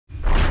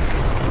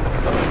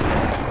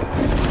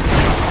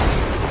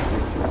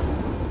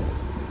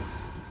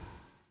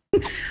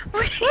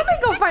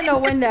find no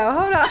window.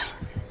 Hold on.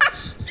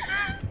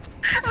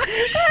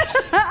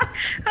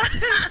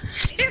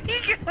 Can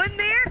you go in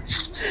there?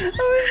 Let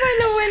me find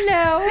no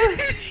window.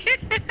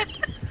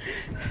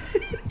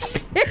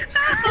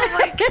 Oh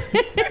my god.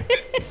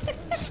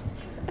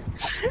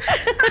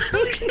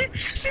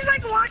 She's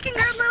like walking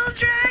her little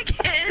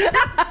dragon.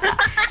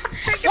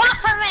 Walk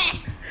for me!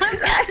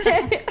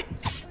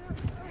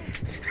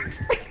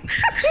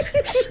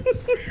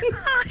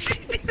 Oh, she's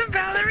doing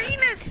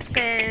ballerina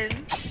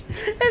spin.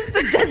 It's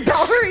the dead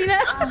ballerina.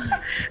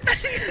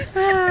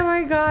 Oh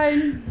my god.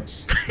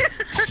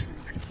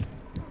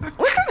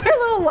 Look at my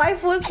little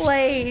lifeless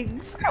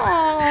legs.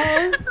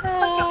 Aww.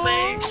 The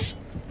legs.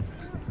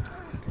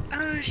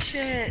 Oh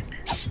shit.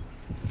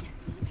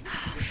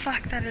 Oh,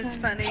 fuck, that is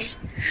funny.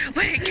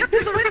 Wait, come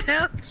through the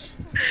window.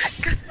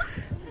 Can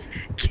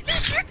you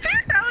get through?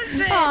 Oh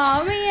shit.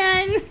 Aw,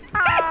 man.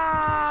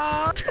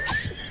 Aww.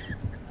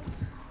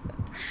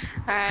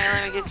 Alright,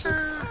 let me get you.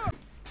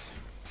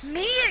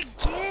 Me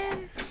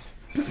again?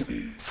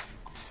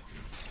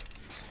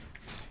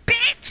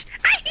 Bitch!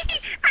 I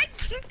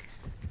can't.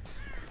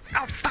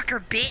 Oh, fucker,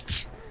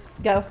 bitch.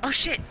 Go. Oh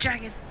shit,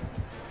 dragon.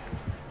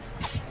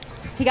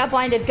 He got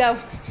blinded. Go.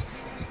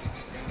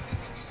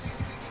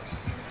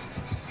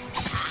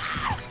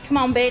 Come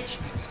on, bitch.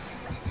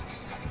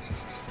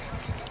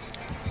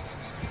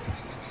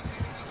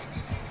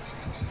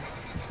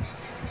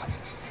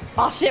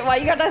 Oh shit, why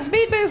you got that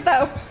speed boost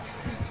though?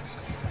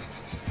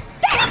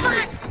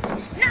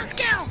 No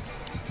skill!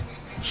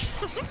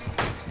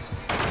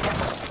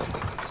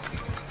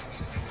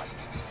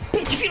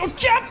 Bitch, if you don't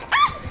jump!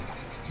 Ah!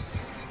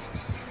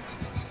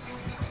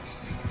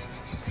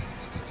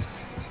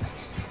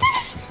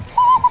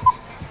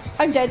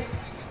 I'm dead.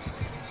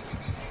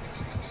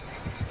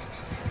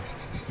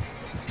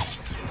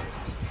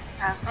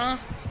 That's me.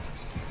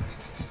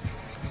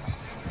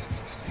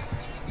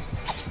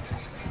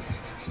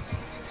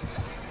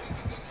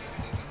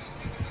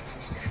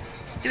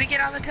 Do we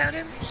get all the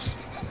totems?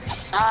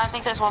 I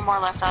think there's one more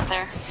left out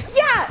there.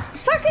 Yeah!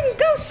 Fucking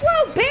go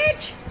slow,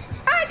 bitch!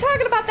 I ain't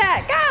talking about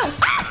that! Go!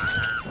 Ah!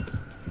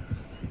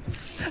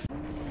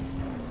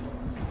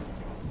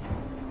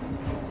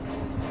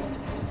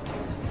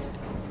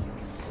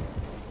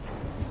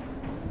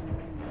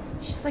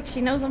 She's like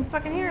she knows I'm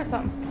fucking here or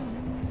something.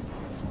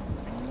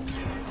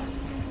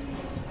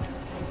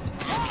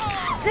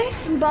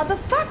 This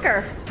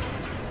motherfucker!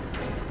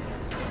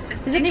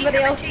 Is anybody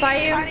else by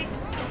you?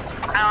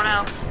 I don't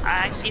know.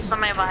 I see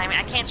somebody behind me.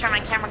 I can't turn my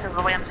camera because of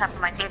the way I'm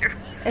tapping my finger.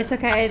 It's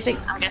okay, I think...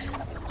 I'm good.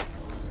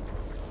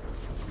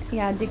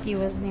 Yeah, Dickie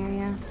was near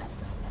you.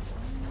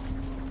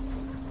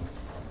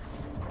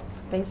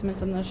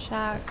 Basement's in the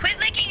shack. Quit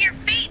licking your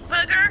feet,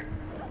 booger!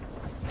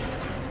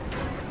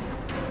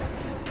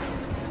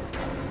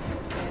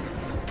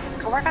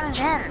 Go work on a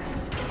gen.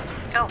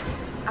 Go.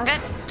 I'm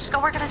good. Just go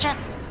work on a gen.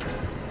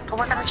 Go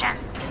work on a gen.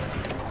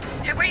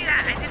 Hey, where you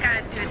at? I do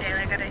gotta do a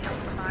daily. I gotta heal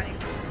somebody.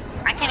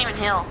 I can't even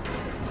heal.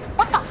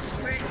 What the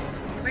f-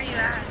 Where you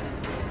at?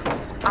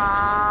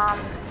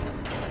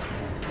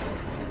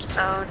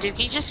 So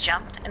Dookie just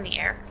jumped in the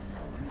air.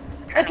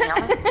 Trying to heal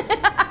me.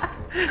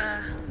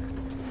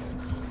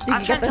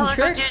 I'm trying to tell her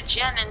to go do a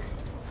gen and...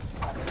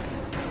 I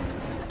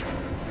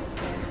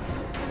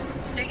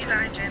think he's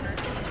on a gen.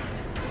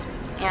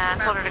 Yeah,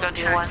 I told her to go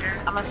do one.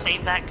 I'm gonna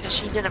save that because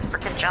she did a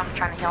freaking jump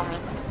trying to heal me.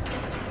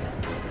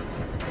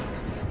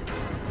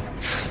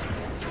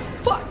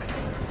 Fuck!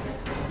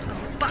 Oh,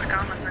 fuck, I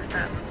almost messed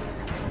up.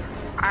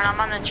 Alright, I'm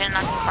on the gen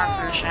not too far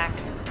from the shack.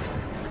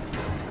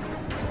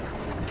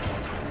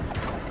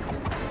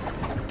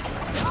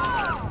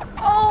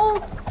 Oh,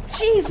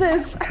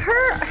 Jesus!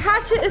 Her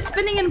hatchet is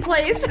spinning in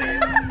place.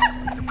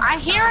 I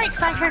hear it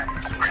because I heard...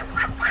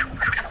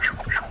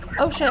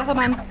 Oh shit, hold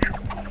on.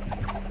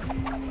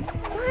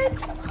 What?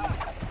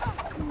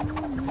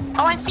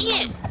 Oh, I see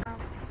it!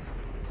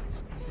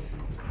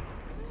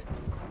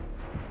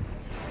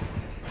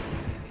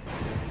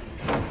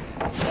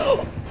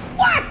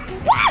 What?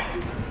 What?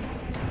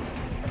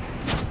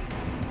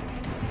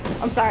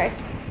 I'm sorry.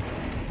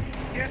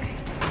 You're okay.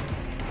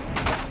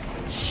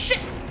 Shit!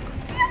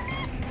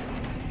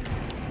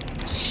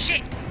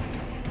 Shit!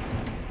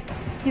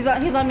 He's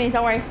on me,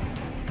 don't worry.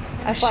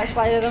 I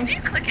flashlighted him. Did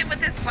you click it with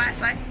this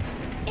flashlight?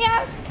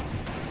 Yeah.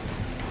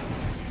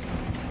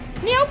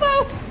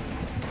 Neopo!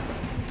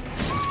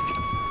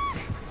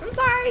 I'm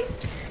sorry.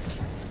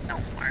 No,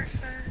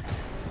 Martha's.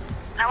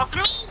 That was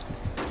me!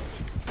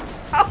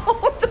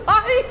 Oh,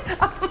 Dottie!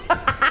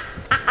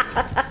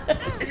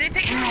 Is he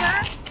picking me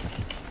up?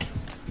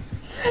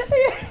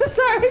 Yeah,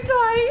 sorry,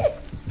 Dottie.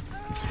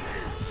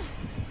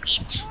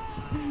 Bitch.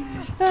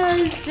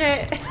 Oh,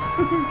 shit.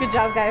 Good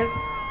job, guys.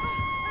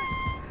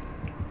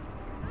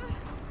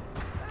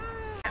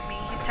 At me,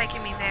 he's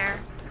taking me there.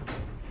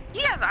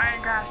 He has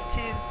iron grafts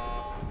too.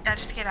 Yeah,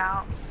 just get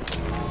out.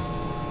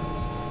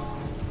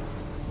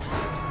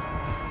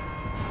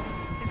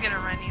 He's gonna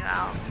run you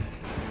out.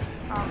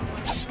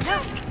 No!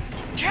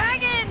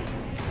 Dragon!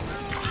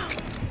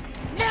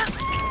 No!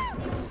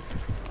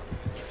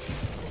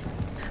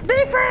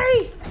 Be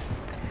free!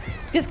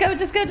 Just go,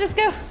 just go, just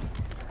go.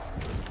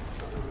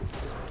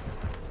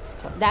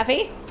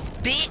 Daffy?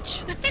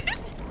 Bitch.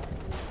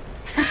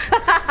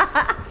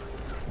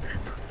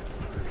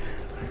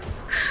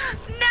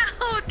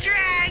 No,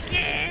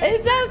 dragon.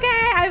 It's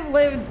okay. I've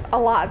lived a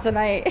lot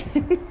tonight.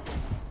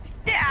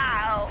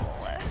 No.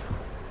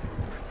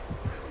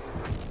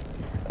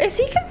 Is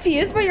he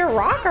confused by your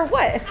rock or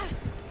what?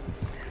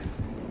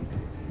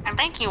 I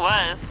think he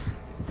was.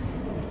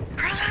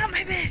 Crawl out,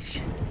 my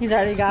bitch. He's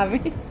already got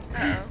me.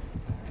 Uh-oh.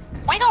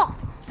 Wiggle!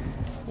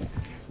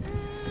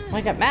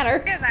 Like it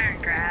matters. There's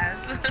iron grass.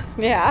 I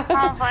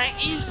Yeah. was like,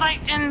 he's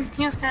like,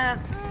 he was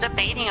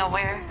debating of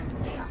where.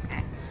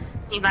 Okay.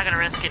 He's not gonna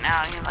risk it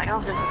now. He's like, I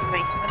was gonna take the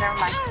basement, never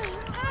mind.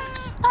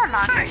 Don't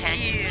knock your Fuck head,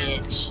 you.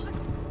 bitch.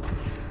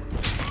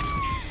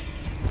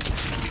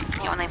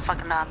 Yeah, when they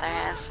fucking nod their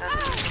ass, that's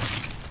stupid.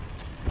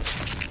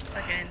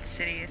 Fucking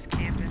insidious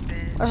camping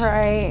bitch.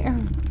 Alright.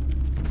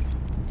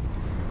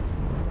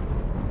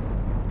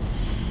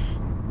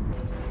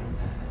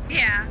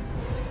 Yeah.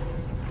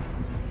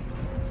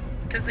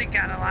 Cause we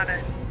got a lot of.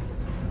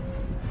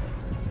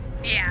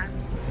 Yeah.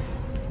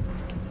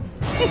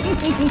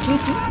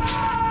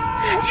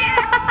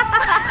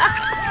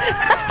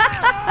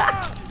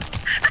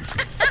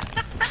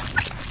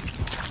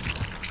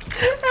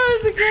 That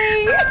was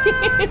great.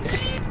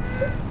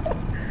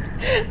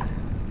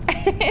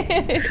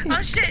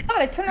 Oh shit.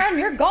 God, I turn around,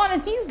 you're gone,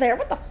 and he's there.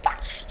 What the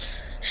fuck?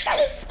 That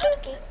was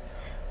spooky.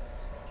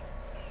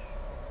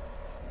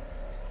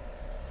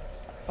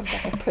 I'm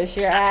gonna push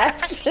your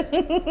ass. You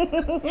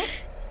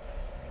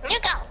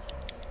go!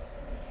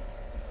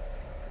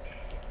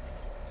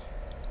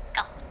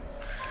 Go.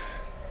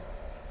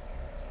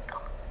 Go.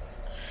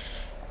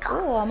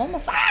 Oh, I'm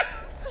almost. Ah!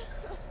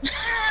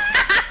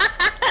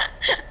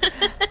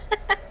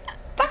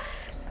 Fuck.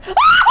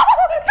 Oh,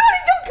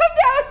 Donnie, don't come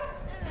down!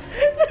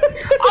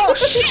 Oh,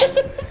 shit!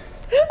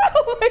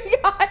 Oh my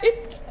god!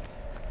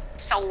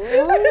 So...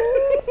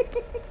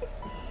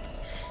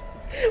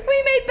 We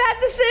made bad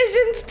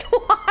decisions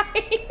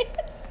twice.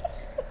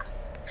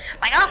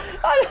 Like, oh,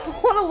 I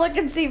don't want to look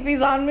and see if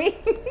he's on me.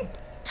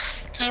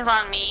 he's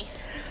on me.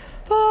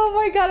 Oh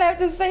my god, I have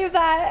to save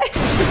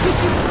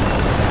that.